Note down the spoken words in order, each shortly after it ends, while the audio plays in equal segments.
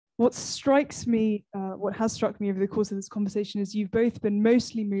what strikes me, what has struck me over the course of this conversation is you've both been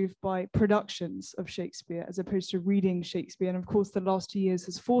mostly moved by productions of Shakespeare as opposed to reading Shakespeare. And of course, the last 2 years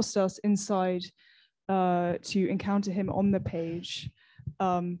has forced us inside to encounter him on the page.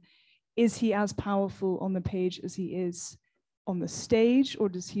 Is he as powerful on the page as he is on the stage, or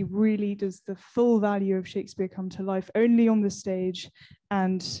does the full value of Shakespeare come to life only on the stage?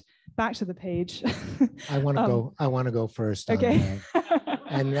 And back to the page. I want to go first. Okay.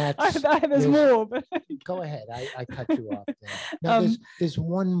 And that's there's more. But go ahead. I cut you off there. Now, there's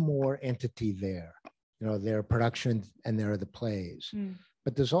one more entity there. You know, there are productions and there are the plays,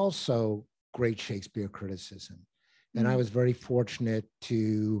 but there's also great Shakespeare criticism. And I was very fortunate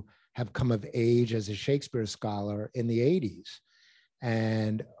to have come of age as a Shakespeare scholar in the 80s.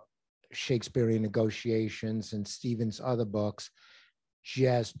 And Shakespearean Negotiations and Stephen's other books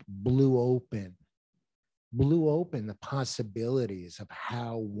just blew open the possibilities of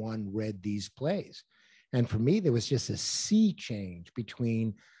how one read these plays. And for me, there was just a sea change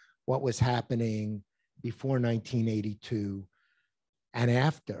between what was happening before 1982 and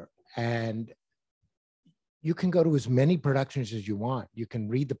after. And you can go to as many productions as you want. You can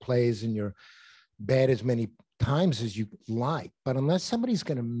read the plays in your bed as many times as you like, but unless somebody's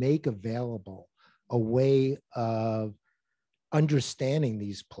going to make available a way of understanding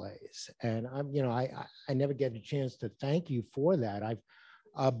these plays, and I never get a chance to thank you for that.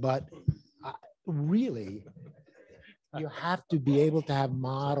 Really, you have to be able to have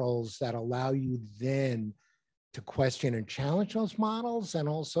models that allow you then to question and challenge those models, and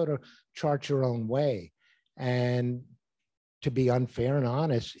also to chart your own way. And to be unfair and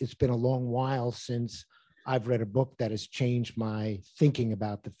honest, it's been a long while since I've read a book that has changed my thinking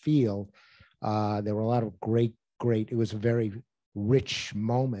about the field. There were a lot of great, it was a very rich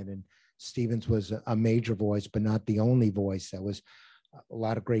moment, and Stevens was a major voice, but not the only voice. There was a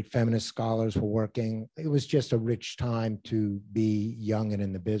lot of great feminist scholars were working. It was just a rich time to be young and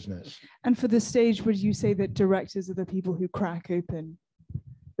in the business. And for the stage, would you say that directors are the people who crack open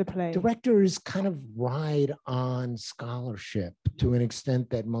the play? Directors kind of ride on scholarship to an extent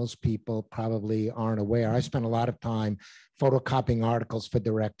that most people probably aren't aware. I spent a lot of time photocopying articles for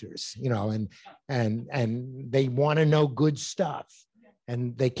directors, and they want to know good stuff.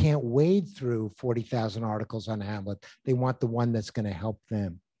 And they can't wade through 40,000 articles on Hamlet. They want the one that's going to help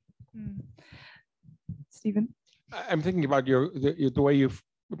them. Stephen? I'm thinking about the way you've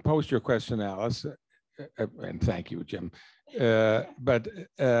posed your question, Alice, and thank you, Jim. But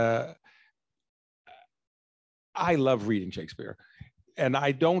I love reading Shakespeare. And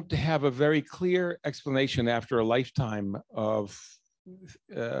I don't have a very clear explanation after a lifetime of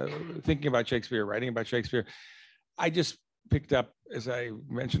thinking about Shakespeare, writing about Shakespeare. I just picked up, as I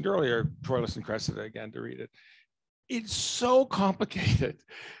mentioned earlier, Troilus and Cressida again to read it. It's so complicated.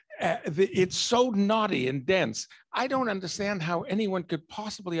 It's so naughty and dense. I don't understand how anyone could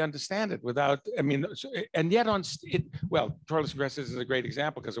possibly understand it without, and yet Troilus and Cressida is a great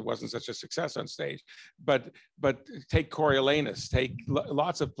example because it wasn't such a success on stage, but take Coriolanus, take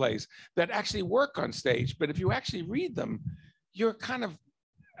lots of plays that actually work on stage, but if you actually read them, you're kind of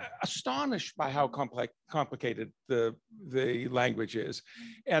astonished by how complicated the language is.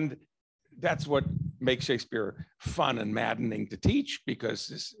 And that's what makes Shakespeare fun and maddening to teach,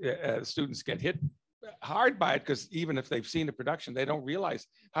 because students get hit hard by it, because even if they've seen a production, they don't realize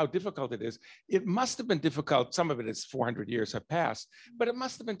how difficult it is. It must have been difficult. Some of it is 400 years have passed, but it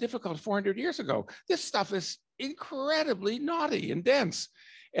must have been difficult 400 years ago. This stuff is incredibly naughty and dense.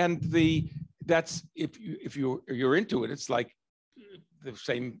 And that's if you're into it, it's like the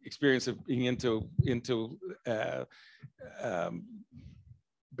same experience of being into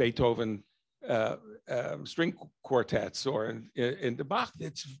Beethoven string quartets or in the Bach.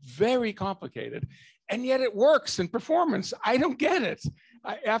 It's very complicated, and yet it works in performance. I don't get it.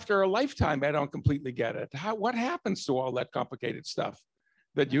 After a lifetime, I don't completely get it. What happens to all that complicated stuff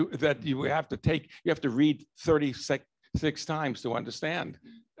that you have to take? You have to read 36 times to understand,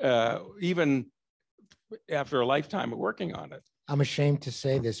 even after a lifetime of working on it. I'm ashamed to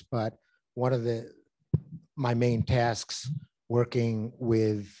say this, but one of my main tasks working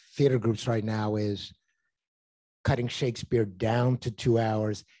with theater groups right now is cutting Shakespeare down to 2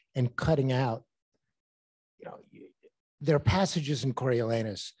 hours and cutting out, there are passages in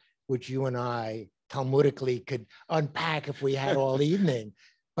Coriolanus which you and I Talmudically could unpack if we had all evening,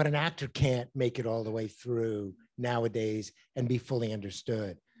 but an actor can't make it all the way through nowadays and be fully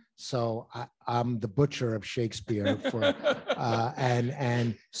understood. So I'm the butcher of Shakespeare for,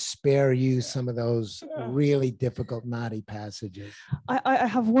 and spare you some of those really difficult, knotty passages. I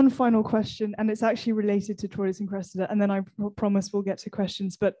have one final question, and it's actually related to Troilus and Cressida, and then I promise we'll get to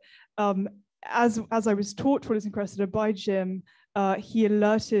questions. But as I was taught Troilus and Cressida by Jim, he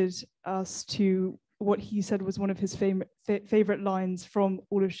alerted us to what he said was one of his favorite lines from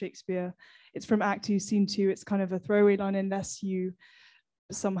all of Shakespeare. It's from Act 2, Scene 2. It's kind of a throwaway line unless you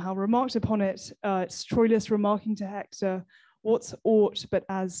somehow remarked upon it. It's Troilus remarking to Hector, "What's aught but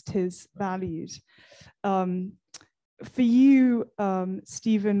as 'tis valued?" For you,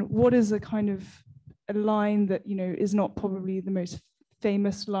 Stephen, what is a kind of a line that, you know, is not probably the most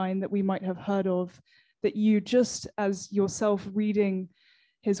famous line that we might have heard of, that you, just as yourself reading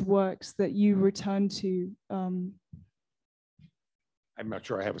his works, that you return to? I'm not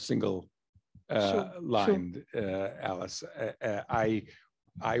sure I have a single line, Alice.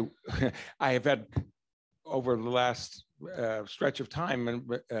 I have had, over the last stretch of time, and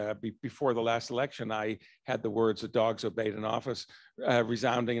before the last election, I had the words "the dogs obeyed in office"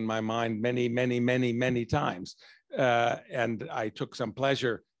 resounding in my mind many times, and I took some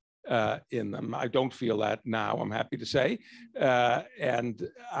pleasure in them. I don't feel that now, I'm happy to say, and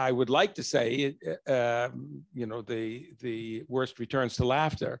I would like to say, you know, the worst returns to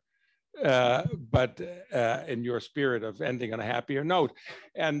laughter. But in your spirit of ending on a happier note.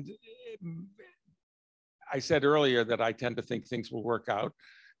 And I said earlier that I tend to think things will work out.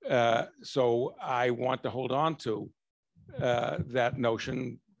 So I want to hold on to that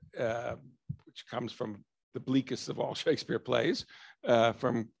notion, which comes from the bleakest of all Shakespeare plays,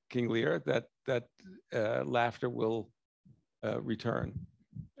 from King Lear, that laughter will return.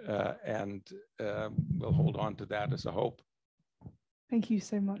 And we'll hold on to that as a hope. Thank you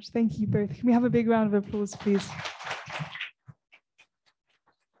so much. Thank you both. Can we have a big round of applause, please?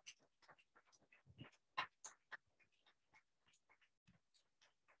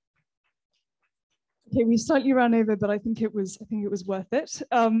 Okay, we slightly ran over, but I think it was worth it.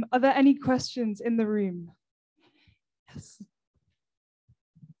 Are there any questions in the room? Yes.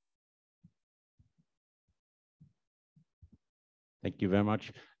 Thank you very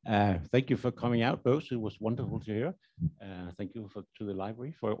much. Thank you for coming out, both. It was wonderful to hear. Thank you to the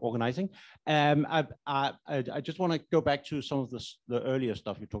library for organizing. I just want to go back to some of the earlier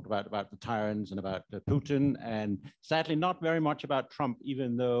stuff you talked about the tyrants and about Putin, and sadly not very much about Trump,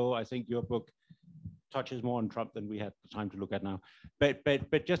 even though I think your book touches more on Trump than we had the time to look at now. But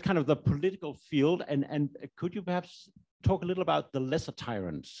just kind of the political field, and could you perhaps talk a little about the lesser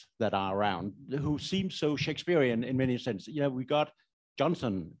tyrants that are around, who seem so Shakespearean in many senses? You know, we got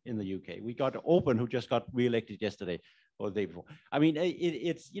Johnson in the UK. We got Orban, who just got re-elected yesterday or the day before. I mean,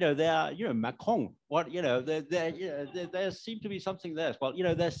 it's, you know, there, you know, Macron. What, you know, there seemed to be something there as well. You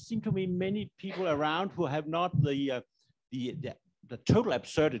know, there seem to be many people around who have not the total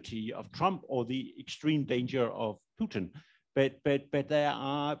absurdity of Trump or the extreme danger of Putin. But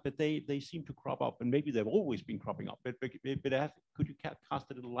they seem to crop up, and maybe they've always been cropping up. But could you cast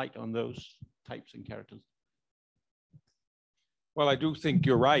a little light on those types and characters? Well, I do think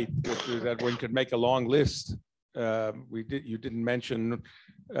you're right that one could make a long list. You didn't mention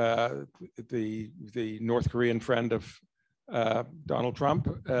the North Korean friend of Donald Trump,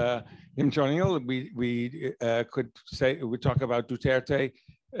 Kim Jong-il. We could talk about Duterte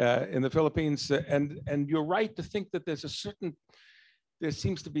in the Philippines, and you're right to think that there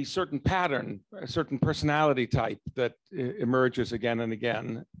seems to be certain pattern, a certain personality type that emerges again and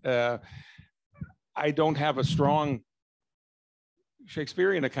again. I don't have a strong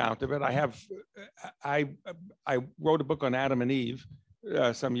Shakespearean account of it. I wrote a book on Adam and Eve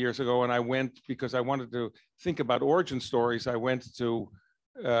some years ago, and I went, because I wanted to think about origin stories, I went to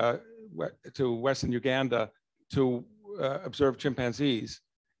Western Uganda to observe chimpanzees.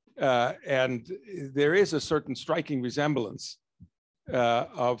 And there is a certain striking resemblance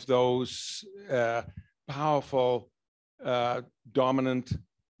of those powerful, dominant,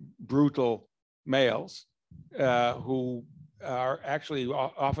 brutal males who are actually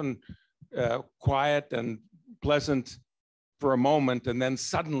often quiet and pleasant for a moment, and then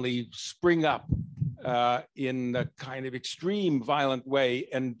suddenly spring up in a kind of extreme violent way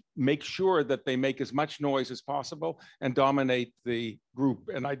and make sure that they make as much noise as possible and dominate the group.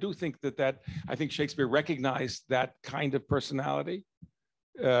 And I do think I think Shakespeare recognized that kind of personality,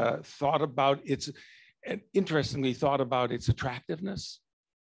 interestingly thought about its attractiveness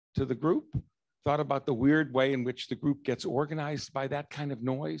to the group, thought about the weird way in which the group gets organized by that kind of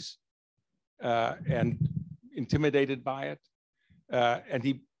noise and intimidated by it. And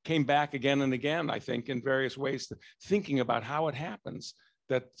he came back again and again, I think, in various ways, thinking about how it happens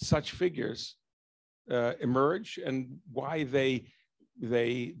that such figures emerge and why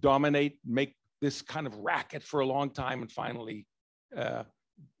they dominate, make this kind of racket for a long time, and finally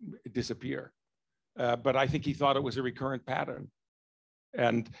disappear. But I think he thought it was a recurrent pattern.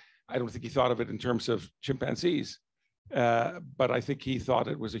 And I don't think he thought of it in terms of chimpanzees, but I think he thought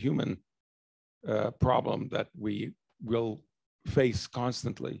it was a human problem that we will face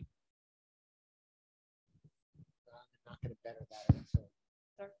constantly. I'm not going to better that answer.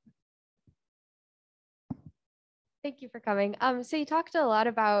 Thank you for coming. So you talked a lot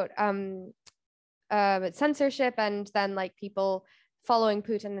about censorship and then like people following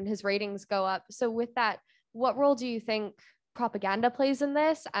Putin and his ratings go up. So with that, what role do you think propaganda plays in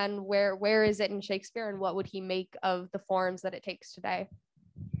this, and where is it in Shakespeare, and what would he make of the forms that it takes today?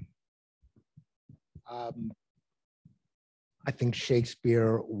 I think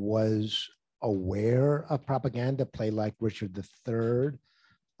Shakespeare was aware of propaganda. A play like Richard III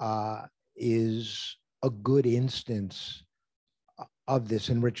is a good instance of this.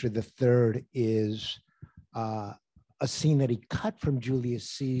 And Richard III is a scene that he cut from Julius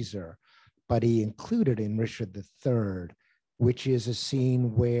Caesar, but he included in Richard III, which is a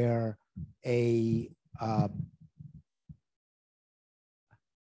scene where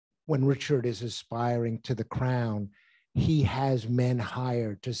when Richard is aspiring to the crown, he has men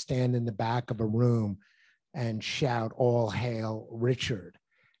hired to stand in the back of a room and shout, "All hail Richard,"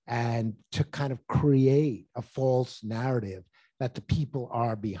 and to kind of create a false narrative that the people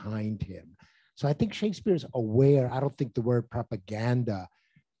are behind him. So I think Shakespeare's aware. I don't think the word propaganda,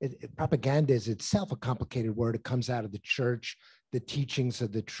 propaganda is itself a complicated word. It comes out of the church, the teachings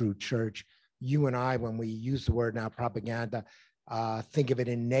of the true church. You and I, when we use the word now, propaganda, think of it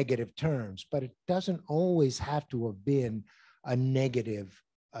in negative terms, but it doesn't always have to have been a negative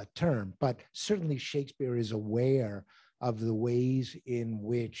term. But certainly Shakespeare is aware of the ways in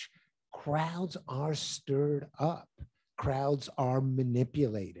which crowds are stirred up, crowds are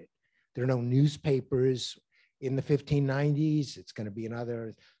manipulated. There are no newspapers in the 1590s. It's going to be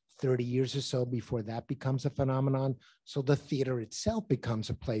another 30 years or so before that becomes a phenomenon. So the theater itself becomes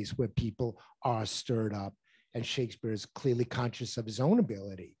a place where people are stirred up. And Shakespeare is clearly conscious of his own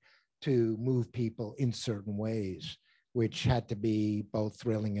ability to move people in certain ways, which had to be both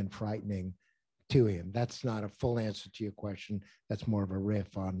thrilling and frightening to him. That's not a full answer to your question. That's more of a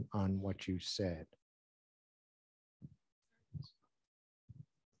riff on what you said.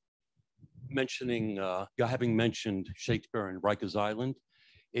 Having mentioned Shakespeare and Rikers Island,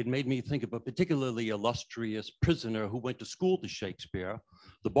 it made me think of a particularly illustrious prisoner who went to school to Shakespeare,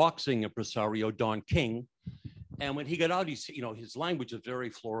 the boxing impresario Don King. And when he got out, his language is very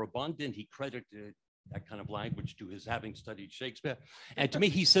floribundant. He credited that kind of language to his having studied Shakespeare. And to me,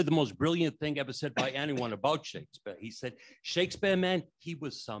 he said the most brilliant thing ever said by anyone about Shakespeare. He said, "Shakespeare, man, he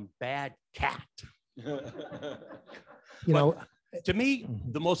was some bad cat." To me,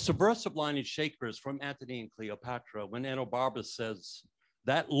 the most subversive line in Shakespeare is from Antony and Cleopatra, when Enobarbo says,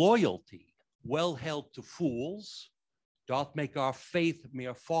 "That loyalty, well held to fools, doth make our faith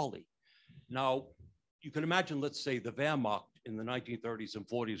mere folly." Now, you can imagine, let's say, the Wehrmacht in the 1930s and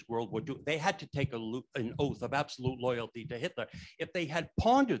 40s, World War II, they had to take an oath of absolute loyalty to Hitler. If they had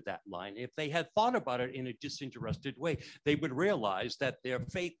pondered that line, if they had thought about it in a disinterested way, they would realize that their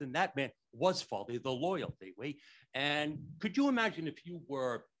faith in that man was folly, the loyalty. And could you imagine if you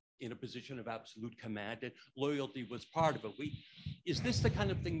were in a position of absolute command and loyalty was part of it? Is this the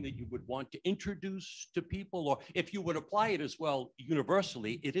kind of thing that you would want to introduce to people? Or if you would apply it as well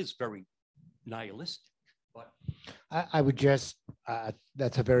universally, it is very nihilistic. But I would just,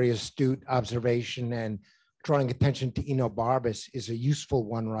 that's a very astute observation, and drawing attention to Enobarbus is a useful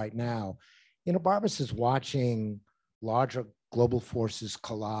one right now. Enobarbus is watching larger global forces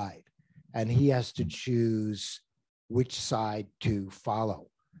collide, and he has to choose which side to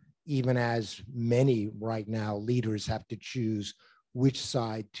follow, even as many right now leaders have to choose which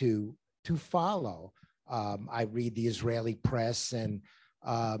side to follow. I read the Israeli press, and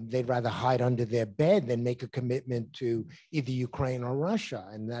they'd rather hide under their bed than make a commitment to either Ukraine or Russia.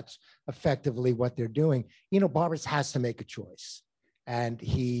 And that's effectively what they're doing. Enobarbus has to make a choice, and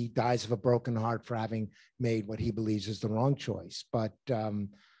he dies of a broken heart for having made what he believes is the wrong choice. But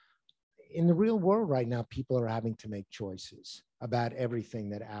in the real world right now, people are having to make choices about everything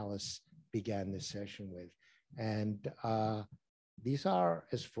that Alice began this session with. And these are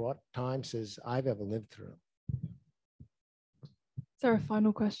as fraught times as I've ever lived through. Is there a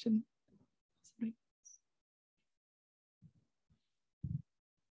final question?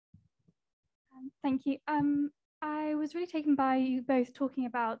 Thank you. I was really taken by you both talking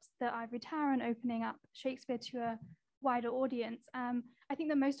about the Ivory Tower and opening up Shakespeare to a wider audience. I I think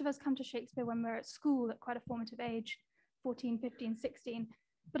that most of us come to Shakespeare when we're at school at quite a formative age, 14, 15, 16,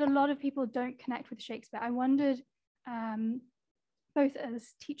 but a lot of people don't connect with Shakespeare. I wondered, both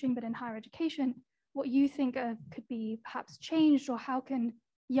as teaching but in higher education, what you think could be perhaps changed, or how can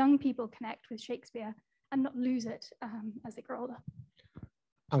young people connect with Shakespeare and not lose it as they grow older?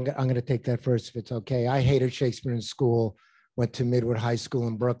 I'm going to take that first, if it's okay. I hated Shakespeare in school, went to Midwood High School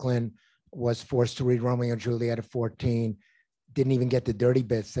in Brooklyn, was forced to read Romeo and Juliet at 14, didn't even get the dirty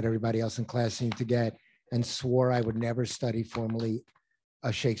bits that everybody else in class seemed to get, and swore I would never study formally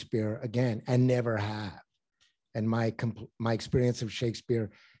Shakespeare again, and never have. And my experience of Shakespeare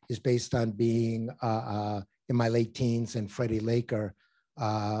is based on being in my late teens, and Freddie Laker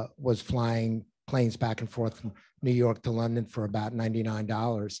was flying planes back and forth from New York to London for about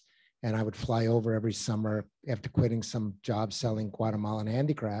 $99. And I would fly over every summer after quitting some job selling Guatemalan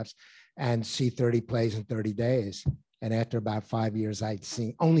handicrafts and see 30 plays in 30 days. And after about 5 years, I'd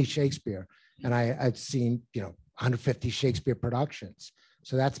seen only Shakespeare. And I'd seen, 150 Shakespeare productions.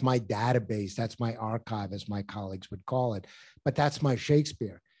 So that's my database. That's my archive, as my colleagues would call it. But that's my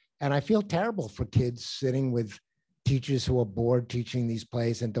Shakespeare. And I feel terrible for kids sitting with teachers who are bored teaching these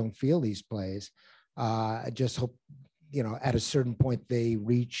plays and don't feel these plays. I just hope, at a certain point they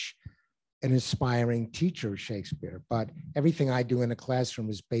reach an inspiring teacher of Shakespeare. But everything I do in the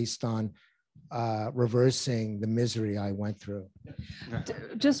classroom is based on reversing the misery I went through.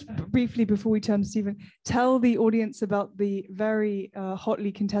 Just briefly before we turn to Stephen, tell the audience about the very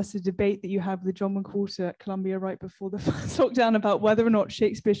hotly contested debate that you had with John McWhorter at Columbia right before the first lockdown about whether or not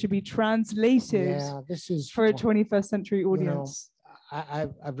Shakespeare should be translated for a 21st century audience.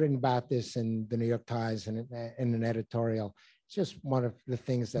 I've written about this in the New York Times and in an editorial. It's just one of the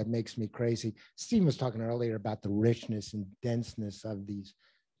things that makes me crazy. Stephen was talking earlier about the richness and denseness of these,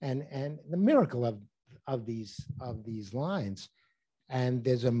 and the miracle of these lines. And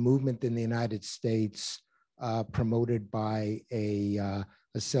there's a movement in the United States promoted by a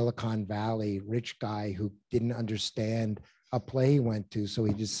Silicon Valley rich guy who didn't understand a play he went to. So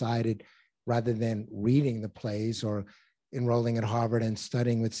he decided, rather than reading the plays or enrolling at Harvard and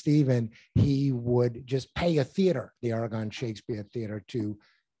studying with Stephen, he would just pay a theater, the Oregon Shakespeare Theater, to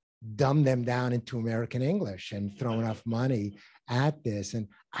dumb them down into American English and throw enough money at this. And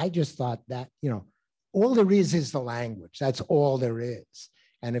I just thought that, all there is the language. That's all there is.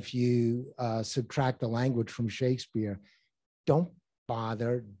 And if you subtract the language from Shakespeare, don't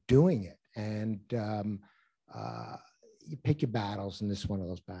bother doing it. And you pick your battles, and this is one of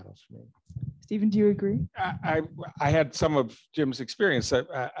those battles for me. Stephen, do you agree? I had some of Jim's experience.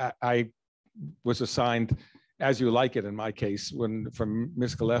 I was assigned As You Like It in my case from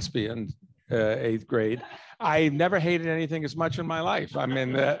Miss Gillespie in 8th grade. I never hated anything as much in my life. I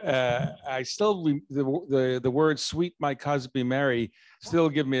mean, I still the words "sweet my cuz be merry" still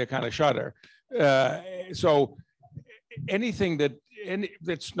give me a kind of shudder. So anything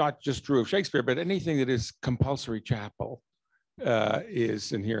that's not just true of Shakespeare, but anything that is compulsory chapel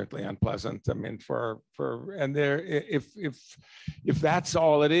is inherently unpleasant. I mean, and there, if that's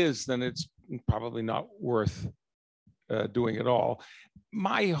all it is, then it's probably not worth doing at all.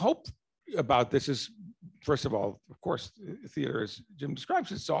 My hope about this is, first of all, of course, theater, as Jim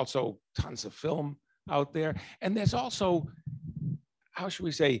describes, it's also tons of film out there, and there's also, how should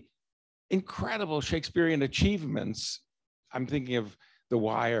we say, incredible Shakespearean achievements. I'm thinking of The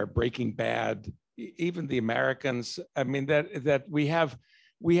Wire, Breaking Bad, even The Americans. I mean, that we have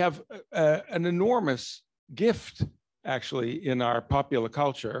an enormous gift actually in our popular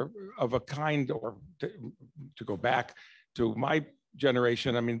culture of a kind, or to go back to my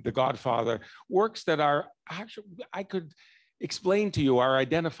generation, I mean, The Godfather, works that are actually, I could explain to you, are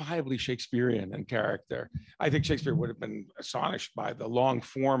identifiably Shakespearean in character. I think Shakespeare would have been astonished by the long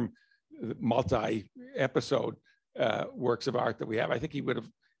form, multi-episode works of art that we have. I think he would have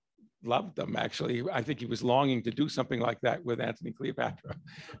loved them, actually. I think he was longing to do something like that with Antony Cleopatra.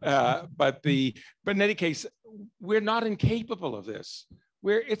 But in any case, we're not incapable of this.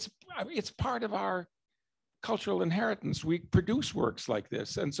 It's part of our cultural inheritance. We produce works like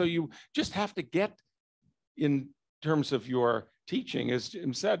this. And so you just have to get, in terms of your teaching, as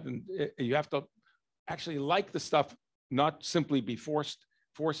Jim said, and you have to actually like the stuff, not simply be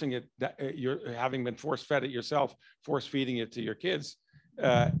forcing it, that you're having been force fed it yourself, force feeding it to your kids.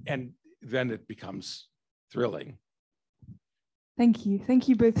 And then it becomes thrilling. Thank you. Thank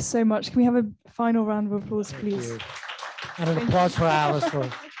you both so much. Can we have a final round of applause, please? And an applause for Alice for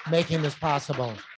making this possible.